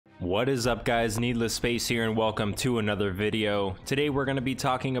What is up, guys? Needless Space here, and welcome to another video. Today we're going to be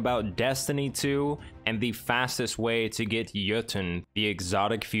talking about Destiny 2 and the fastest way to get Jotunn, the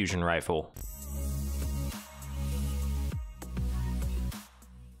exotic fusion rifle.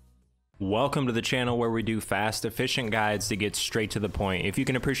 Welcome to the channel where we do fast, efficient guides to get straight to the point. If you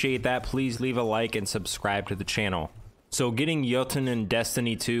can appreciate that, please leave a like and subscribe to the channel. So getting Jotunn in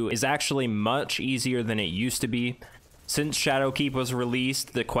Destiny 2 is actually much easier than it used to be. Since Shadowkeep was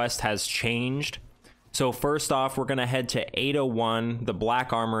released, the quest has changed. So first off, we're going to head to 801, the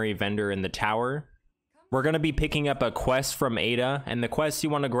Black Armory vendor in the tower. We're going to be picking up a quest from Ada, and the quest you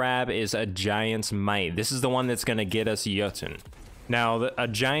want to grab is a Giant's Might. This is the one that's going to get us Jotunn. Now, a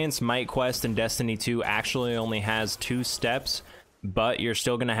Giant's Might quest in Destiny 2 actually only has 2 steps, but you're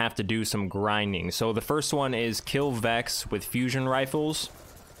still going to have to do some grinding. So the first one is kill Vex with fusion rifles.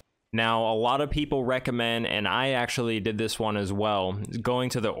 Now, a lot of people recommend, and I actually did this one as well, going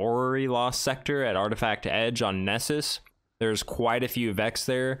to the Orrery Lost Sector at Artifact Edge on Nessus. There's quite a few Vex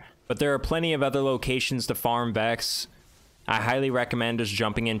there, but there are plenty of other locations to farm Vex. I highly recommend just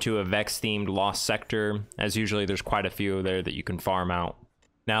jumping into a Vex-themed Lost Sector, as usually there's quite a few there that you can farm out.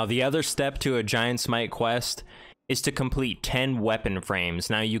 Now, the other step to a Giant's Might quest is to complete 10 weapon frames.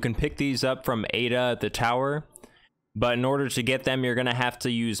 Now, you can pick these up from Ada at the tower, but in order to get them, you're going to have to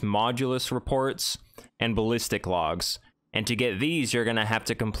use modulus reports and ballistic logs. And to get these, you're going to have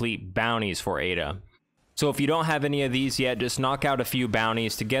to complete bounties for Ada. So if you don't have any of these yet, just knock out a few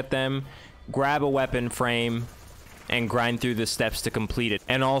bounties to get them, grab a weapon frame, and grind through the steps to complete it.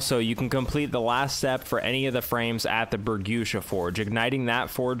 And also, you can complete the last step for any of the frames at the Bergusia Forge. Igniting that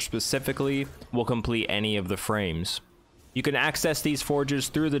forge specifically will complete any of the frames. You can access these forges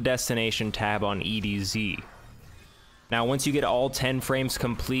through the Destination tab on EDZ. Now, once you get all 10 frames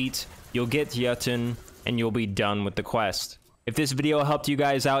complete, you'll get Jotunn, and you'll be done with the quest. If this video helped you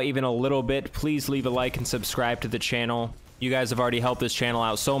guys out even a little bit, please leave a like and subscribe to the channel. You guys have already helped this channel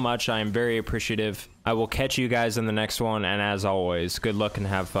out so much. I am very appreciative. I will catch you guys in the next one, and as always, good luck and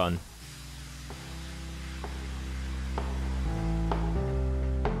have fun.